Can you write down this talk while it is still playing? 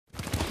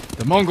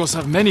The Mongols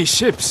have many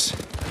ships.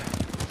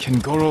 Can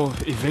Goro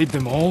evade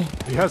them all?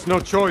 He has no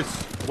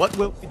choice. What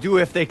will we do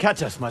if they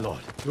catch us, my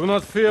lord? Do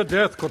not fear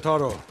death,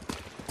 Kotaro.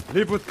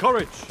 Live with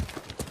courage.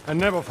 And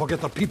never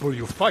forget the people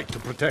you fight to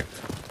protect.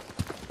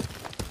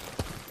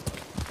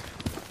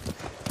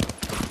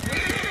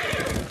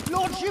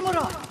 Lord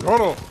Shimura!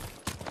 Goro,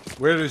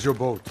 where is your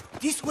boat?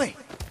 This way.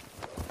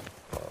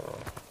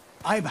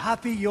 I'm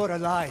happy you're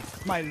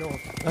alive, my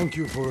lord. Thank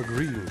you for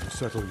agreeing to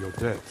settle your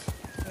debt.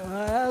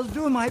 I'll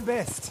do my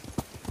best.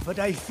 But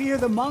I fear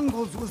the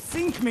Mongols will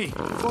sink me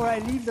before I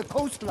leave the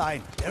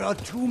coastline. There are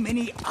too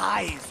many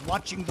eyes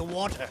watching the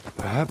water.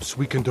 Perhaps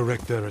we can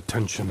direct their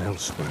attention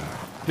elsewhere.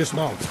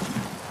 Dismount.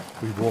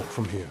 We walk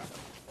from here.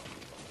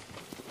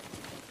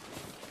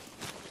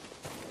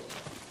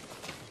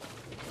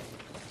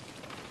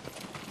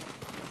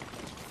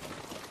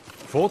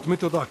 Fort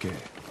Mitodake.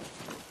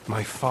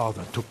 My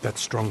father took that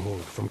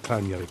stronghold from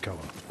Clan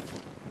Yarikawa.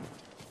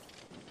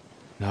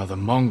 Now the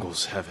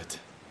Mongols have it.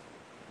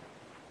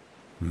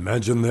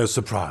 Imagine their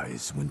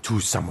surprise when two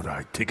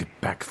samurai take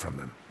it back from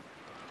them.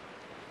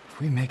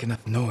 If we make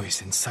enough noise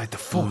inside the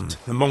fort...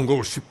 The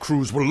Mongol ship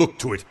crews will look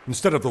to it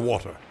instead of the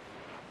water.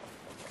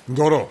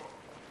 Goro,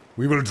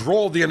 we will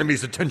draw the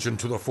enemy's attention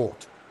to the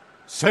fort.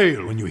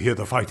 Sail when you hear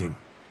the fighting.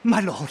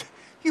 My lord,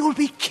 you'll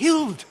be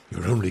killed.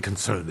 Your only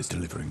concern is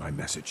delivering my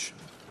message.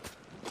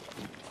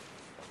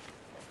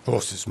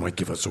 Horses might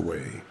give us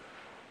away.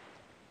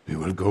 We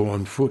will go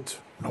on foot,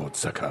 Lord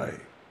Sakai.